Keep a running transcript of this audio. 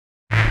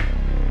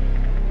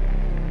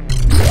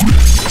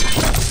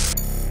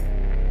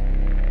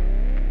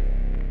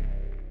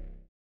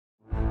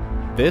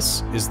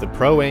This is the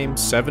Proaim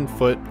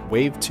 7-foot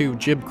Wave-2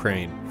 Jib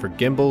Crane for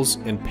gimbals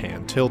and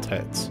pan tilt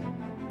heads.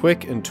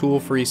 Quick and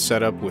tool-free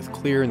setup with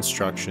clear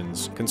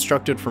instructions,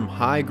 constructed from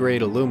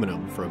high-grade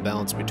aluminum for a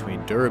balance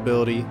between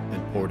durability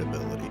and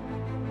portability.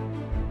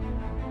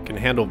 Can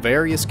handle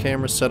various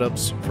camera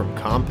setups from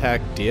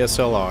compact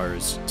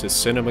DSLRs to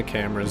cinema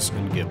cameras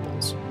and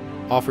gimbals.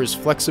 Offers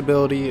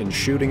flexibility in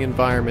shooting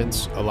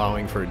environments,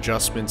 allowing for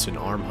adjustments in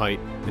arm height.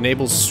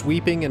 Enables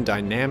sweeping and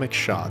dynamic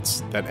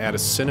shots that add a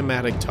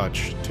cinematic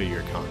touch to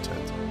your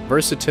content.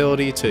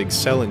 Versatility to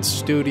excel in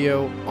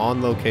studio,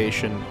 on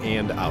location,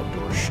 and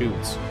outdoor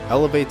shoots.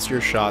 Elevates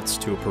your shots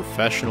to a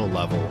professional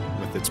level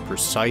with its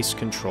precise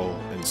control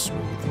and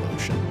smooth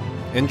motion.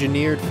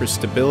 Engineered for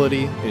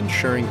stability,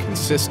 ensuring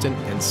consistent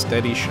and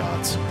steady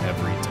shots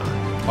every time.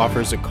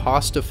 Offers a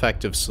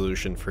cost-effective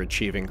solution for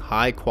achieving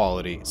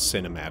high-quality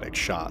cinematic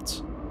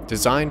shots.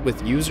 Designed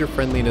with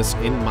user-friendliness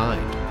in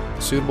mind,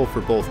 suitable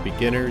for both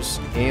beginners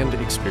and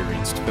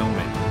experienced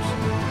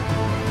filmmakers.